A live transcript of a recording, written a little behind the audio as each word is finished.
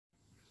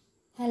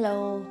Hello,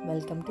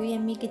 welcome to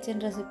yummy kitchen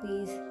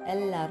recipes.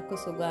 എല്ലാവർക്കും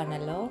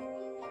സുഖമാണല്ലോ.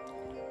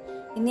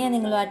 ഇനി ഞാൻ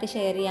നിങ്ങളുമായിട്ട്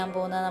ഷെയർ ചെയ്യാൻ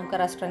പോകുന്ന നമുക്ക്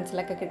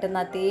റെസ്റ്റോറൻറ്റ്സിലൊക്കെ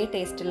കിട്ടുന്ന അതേ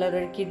ടേസ്റ്റുള്ള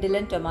ഒരു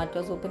കിഡിലൻ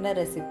ടൊമാറ്റോ സൂപ്പിൻ്റെ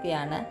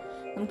റെസിപ്പിയാണ്.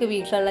 നമുക്ക്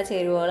വീട്ടിലുള്ള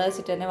ചേരുവകൾ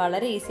വെച്ചിട്ട് തന്നെ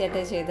വളരെ ഈസി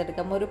ആയിട്ട്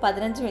ചെയ്തെടുക്കാം. ഒരു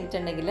 15 മിനിറ്റ്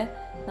ഉണ്ടെങ്കിൽ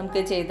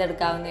നമുക്ക്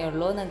ചെയ്തെടുക്കാവുന്നേ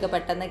ഉള്ളൂ. നിങ്ങൾക്ക്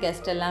പെട്ടെന്ന്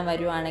ഗസ്റ്റ് എല്ലാം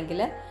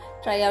വരുവാണെങ്കിൽ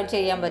ട്രൈ ഔട്ട്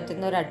ചെയ്യാൻ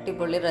പറ്റുന്ന ഒരു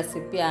അടിപൊളി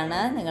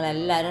റെസിപ്പിയാണ്.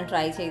 നിങ്ങളെല്ലാവരും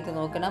ട്രൈ ചെയ്ത്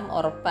നോക്കണം,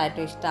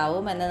 ഉറപ്പായിട്ടും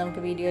ഇഷ്ടമാവും. എന്നാൽ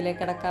നമുക്ക്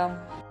വീഡിയോയിലേക്ക് കിടക്കാം.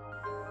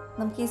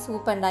 നമുക്ക് ഈ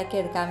സൂപ്പ്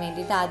ഉണ്ടാക്കിയെടുക്കാൻ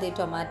വേണ്ടിയിട്ട് ആദ്യം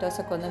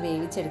ടൊമാറ്റോസൊക്കെ ഒന്ന്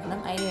വേവിച്ചെടുക്കണം.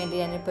 അതിന് വേണ്ടി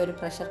ഞാനിപ്പോൾ ഒരു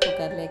പ്രഷർ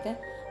കുക്കറിലേക്ക്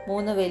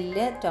 3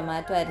 വലിയ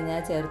ടൊമാറ്റോ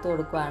അരിഞ്ഞത് ചേർത്ത്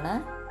കൊടുക്കുകയാണ്.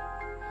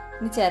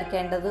 ഇനി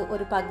ചേർക്കേണ്ടത്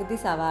ഒരു പകുതി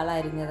സവാള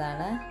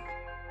അരിഞ്ഞതാണ്.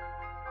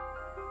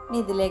 ഇനി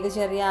ഇതിലേക്ക്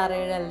ചെറിയ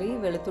 6-7 അല്ലി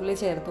വെളുത്തുള്ളി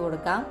ചേർത്ത്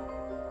കൊടുക്കാം.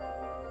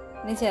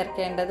 ഇനി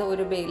ചേർക്കേണ്ടത്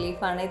ഒരു ബേ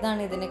ലീഫാണ്.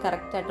 ഇതാണ് ഇതിന്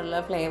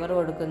കറക്റ്റായിട്ടുള്ള ഫ്ലേവർ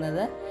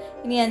കൊടുക്കുന്നത്.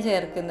 ഇനി ഞാൻ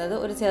ചേർക്കുന്നത്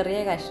ഒരു ചെറിയ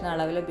കഷ്ണം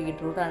അളവിൽ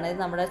ബീട്രൂട്ടാണ്.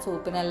 ഇത് നമ്മുടെ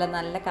സൂപ്പിനെല്ലാം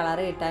നല്ല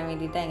കളറ് കിട്ടാൻ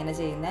വേണ്ടിയിട്ടാണ് ഇങ്ങനെ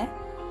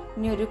ചെയ്യുന്നത്.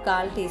 ഇനി ഒരു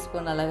 1/4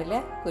 ടീസ്പൂൺ അളവിൽ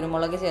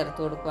കുരുമുളക് ചേർത്ത്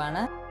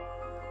കൊടുക്കുകയാണ്.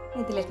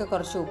 ഇതിലേക്ക്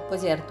കുറച്ച് ഉപ്പ്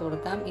ചേർത്ത്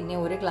കൊടുക്കാം. ഇനി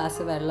ഒരു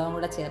ഗ്ലാസ് വെള്ളവും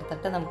കൂടെ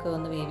ചേർത്തിട്ട് നമുക്ക്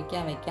ഒന്ന്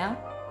വേവിക്കാൻ വയ്ക്കാം.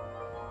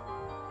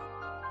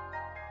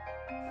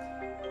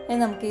 ഇനി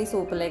നമുക്ക് ഈ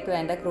സൂപ്പിലേക്ക്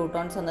വേണ്ട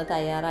ക്രൂട്ടോൺസ് ഒന്ന്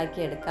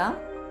തയ്യാറാക്കി എടുക്കാം.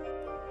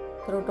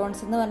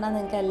 ക്രൂട്ടോൺസ് എന്ന് പറഞ്ഞാൽ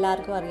നിങ്ങൾക്ക്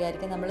എല്ലാവർക്കും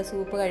അറിയാമായിരിക്കും. നമ്മൾ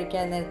സൂപ്പ്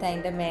കഴിക്കാൻ നേരത്തെ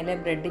അതിൻ്റെ മേലെ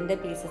ബ്രെഡിൻ്റെ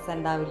പീസസ്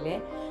ഉണ്ടാവില്ലേ,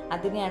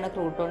 അതിനെയാണ്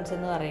ക്രൂട്ടോൺസ്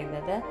എന്ന്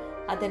പറയുന്നത്.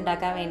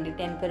 അതുണ്ടാക്കാൻ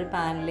വേണ്ടിയിട്ട് എനിക്കൊരു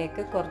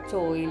പാനിലേക്ക് കുറച്ച്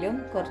ഓയിലും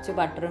കുറച്ച്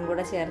ബട്ടറും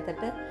കൂടെ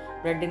ചേർത്തിട്ട്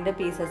ബ്രെഡിൻ്റെ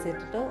പീസസ്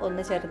ഇട്ടിട്ട്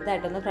ഒന്ന്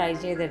ചെറുതായിട്ടൊന്ന് ഫ്രൈ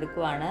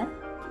ചെയ്തെടുക്കുവാണ്.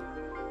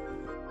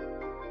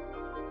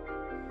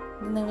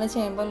 ഇത് നിങ്ങൾ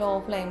ചെയ്യുമ്പോൾ ലോ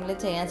ഫ്ലെയിമിൽ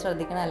ചെയ്യാൻ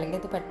ശ്രദ്ധിക്കണം, അല്ലെങ്കിൽ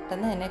ഇത്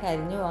പെട്ടെന്ന് തന്നെ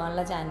കരിഞ്ഞു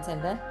പോകാനുള്ള ചാൻസ്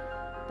ഉണ്ട്.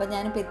 അപ്പോൾ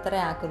ഞാനിപ്പോൾ ഇത്രേ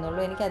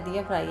ആക്കുന്നുള്ളൂ. എനിക്ക്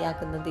അധികം ഫ്രൈ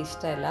ആക്കുന്നത്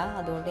ഇഷ്ടമല്ല.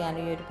 അതുകൊണ്ട് ഞാൻ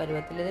ഈ ഒരു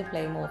പരുവത്തിൽ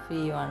ഫ്ലെയിം ഓഫ്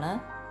ചെയ്യുവാണ്.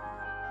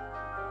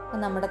 അപ്പോൾ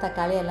നമ്മുടെ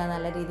തക്കാളി എല്ലാം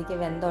നല്ല രീതിക്ക്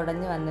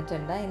വെന്തുടഞ്ഞ്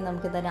വന്നിട്ടുണ്ട്. ഇനി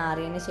നമുക്കിതിന്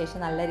ആറിയതിന് ശേഷം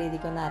നല്ല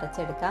രീതിക്ക് ഒന്ന്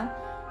അരച്ചെടുക്കാം.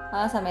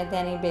 ആ സമയത്ത്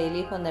ഞാൻ ഈ ബേ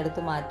ലീഫ് ഒന്ന്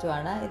എടുത്ത്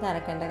മാറ്റുവാണ്. ഇത്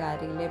അരക്കേണ്ട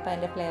കാര്യമില്ല, ഇപ്പോൾ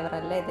അതിൻ്റെ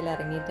ഫ്ലേവറെല്ലാം ഇതിൽ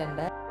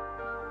ഇറങ്ങിയിട്ടുണ്ട്.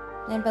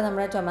 ഞാനിപ്പോൾ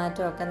നമ്മുടെ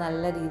ടൊമാറ്റോ ഒക്കെ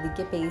നല്ല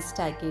രീതിക്ക്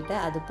പേസ്റ്റ് ആക്കിയിട്ട്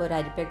അതിപ്പോൾ ഒരു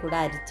അരിപ്പയിൽ കൂടെ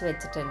അരിച്ച്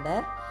വെച്ചിട്ടുണ്ട്.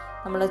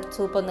 നമ്മൾ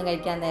സൂപ്പൊന്നും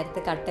കഴിക്കാൻ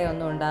നേരത്ത്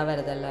കട്ടയൊന്നും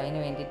ഉണ്ടാവരുതല്ലോ,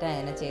 അതിന് വേണ്ടിയിട്ടാണ്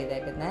അങ്ങനെ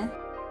ചെയ്തേക്കുന്നത്.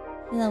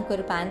 ഇനി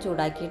നമുക്കൊരു പാൻ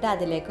ചൂടാക്കിയിട്ട്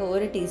അതിലേക്ക്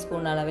 1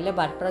 ടീസ്പൂൺ അളവിൽ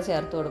ബട്ടർ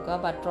ചേർത്ത് കൊടുക്കുക.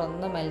 ബട്ടർ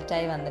ഒന്ന്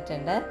മെൽറ്റായി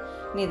വന്നിട്ടുണ്ട്.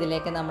 ഇനി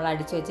ഇതിലേക്ക് നമ്മൾ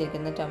അടിച്ചു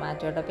വെച്ചിരിക്കുന്ന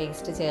ടൊമാറ്റോയുടെ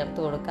പേസ്റ്റ്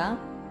ചേർത്ത് കൊടുക്കാം.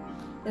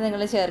 ഇത്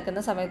നിങ്ങൾ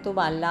ചേർക്കുന്ന സമയത്ത്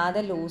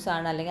വല്ലാതെ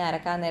ലൂസാണ്, അല്ലെങ്കിൽ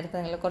അരക്കാൻ നേരത്ത്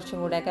നിങ്ങൾ കുറച്ചും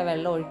കൂടെയൊക്കെ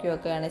വെള്ളം ഒഴുക്കി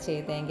വെക്കുകയാണ്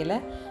ചെയ്തതെങ്കിൽ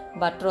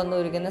ബട്ടർ ഒന്ന്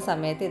ഉരുകുന്ന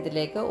സമയത്ത്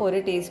ഇതിലേക്ക്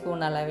 1 ടീസ്പൂൺ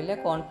അളവിൽ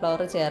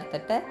കോൺഫ്ലവർ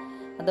ചേർത്തിട്ട്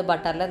അത്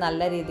ബട്ടറിൽ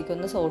നല്ല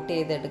രീതിക്കൊന്ന് സോട്ട്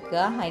ചെയ്തെടുക്കുക.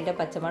 അതിൻ്റെ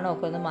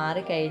പച്ചമണമൊക്കെ ഒന്ന്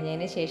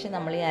മാറിക്കഴിഞ്ഞതിന് ശേഷം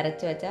നമ്മൾ ഈ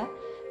അരച്ച് വെച്ച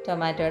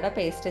ടൊമാറ്റോയുടെ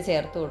പേസ്റ്റ്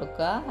ചേർത്ത്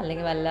കൊടുക്കുക.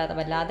 അല്ലെങ്കിൽ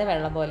വല്ലാതെ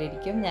വെള്ളം പോലെ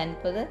ഇരിക്കും.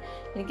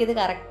 എനിക്കിത്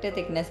കറക്റ്റ്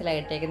തിക്നെസ്സിലാണ്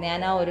ഇട്ടേക്കുന്നത്.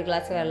 ഞാൻ ആ 1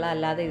 ഗ്ലാസ് വെള്ളം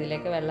അല്ലാതെ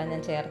ഇതിലേക്ക് വെള്ളം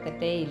ഞാൻ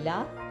ചേർത്തിട്ടേ ഇല്ല.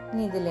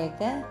 ഇനി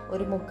ഇതിലേക്ക്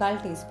ഒരു 3/4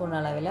 ടീസ്പൂൺ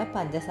അളവിൽ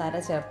പഞ്ചസാര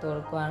ചേർത്ത്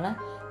കൊടുക്കുകയാണ്.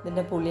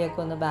 ഇതിൻ്റെ പുളിയൊക്കെ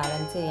ഒന്ന്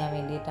ബാലൻസ് ചെയ്യാൻ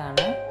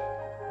വേണ്ടിയിട്ടാണ്.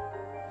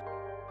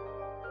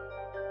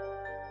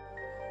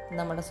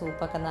 നമ്മുടെ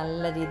സൂപ്പൊക്കെ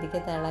നല്ല രീതിക്ക്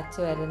തിളച്ച്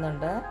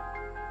വരുന്നുണ്ട്.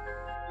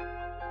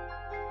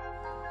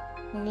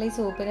 നിങ്ങൾ ഈ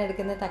സൂപ്പിന്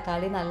എടുക്കുന്ന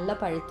തക്കാളി നല്ല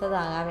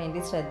പഴുത്തതാകാൻ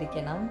വേണ്ടി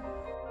ശ്രദ്ധിക്കണം.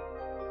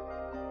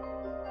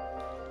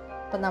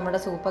 അപ്പം നമ്മുടെ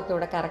സൂപ്പൊക്കെ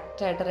ഇവിടെ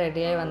കറക്റ്റായിട്ട്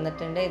റെഡിയായി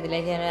വന്നിട്ടുണ്ട്.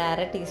 ഇതിലേക്ക് ഞാൻ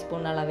 1/2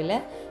 ടീസ്പൂൺ അളവിൽ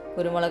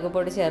കുരുമുളക്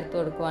പൊടി ചേർത്ത്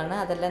കൊടുക്കുവാണ്.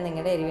 അതെല്ലാം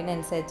നിങ്ങളുടെ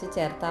എരിവിനനുസരിച്ച്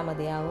ചേർത്താൽ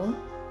മതിയാവും.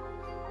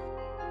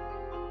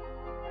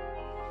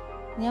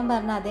 ഞാൻ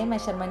പറഞ്ഞ അതേ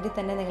മെഷർമെൻറ്റിൽ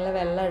തന്നെ നിങ്ങൾ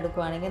വെള്ളം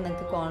എടുക്കുവാണെങ്കിൽ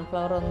നിങ്ങൾക്ക്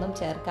കോൺഫ്ലവർ ഒന്നും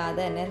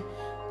ചേർക്കാതെ തന്നെ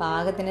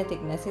പാകത്തിന്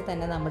തിക്നെസ്സിൽ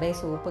തന്നെ നമ്മുടെ ഈ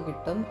സൂപ്പ്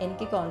കിട്ടും.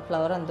 എനിക്ക്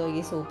കോൺഫ്ലവർ എന്തോ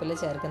ഈ സൂപ്പിൽ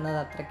ചേർക്കുന്നത്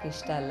അത്രയ്ക്ക്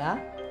ഇഷ്ടമല്ല.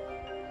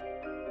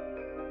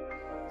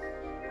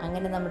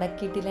 അങ്ങനെ നമ്മുടെ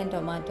കിഡിലൻ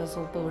ടൊമാറ്റോ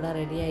സൂപ്പ് ഇവിടെ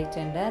റെഡി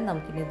ആയിട്ടുണ്ട്.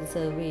 നമുക്കിനി ഇത്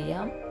സെർവ്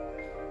ചെയ്യാം.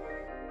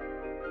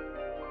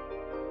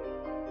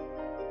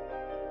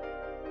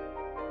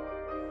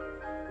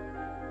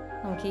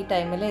 നമുക്ക് ഈ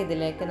ടൈമിൽ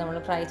ഇതിലേക്ക് നമ്മൾ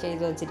ഫ്രൈ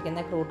ചെയ്ത്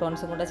വെച്ചിരിക്കുന്ന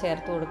ക്രൂട്ടോൺസും കൂടെ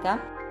ചേർത്ത് കൊടുക്കാം.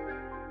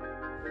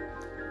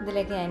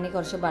 ഇതിലേക്ക് ഞാൻ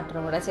കുറച്ച്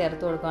ബട്ടറും കൂടെ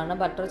ചേർത്ത് കൊടുക്കുകയാണ്.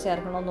 ബട്ടർ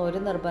ചേർക്കണമെന്ന് ഒരു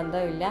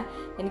നിർബന്ധമില്ല.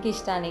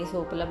 എനിക്കിഷ്ടമാണ് ഈ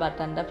സൂപ്പിൽ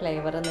ബട്ടറിൻ്റെ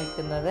ഫ്ലേവർ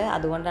നിൽക്കുന്നത്,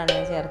 അതുകൊണ്ടാണ്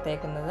ഞാൻ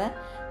ചേർത്തേക്കുന്നത്.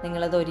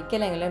 നിങ്ങളത്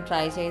ഒരിക്കലെങ്കിലും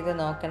ട്രൈ ചെയ്ത്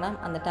നോക്കണം,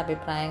 എന്നിട്ട്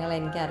അഭിപ്രായങ്ങൾ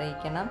എനിക്ക്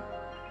അറിയിക്കണം.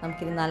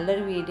 നമുക്കിനി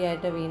നല്ലൊരു വീഡിയോ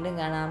ആയിട്ട് വീണ്ടും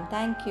കാണാം.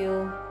 Thank you.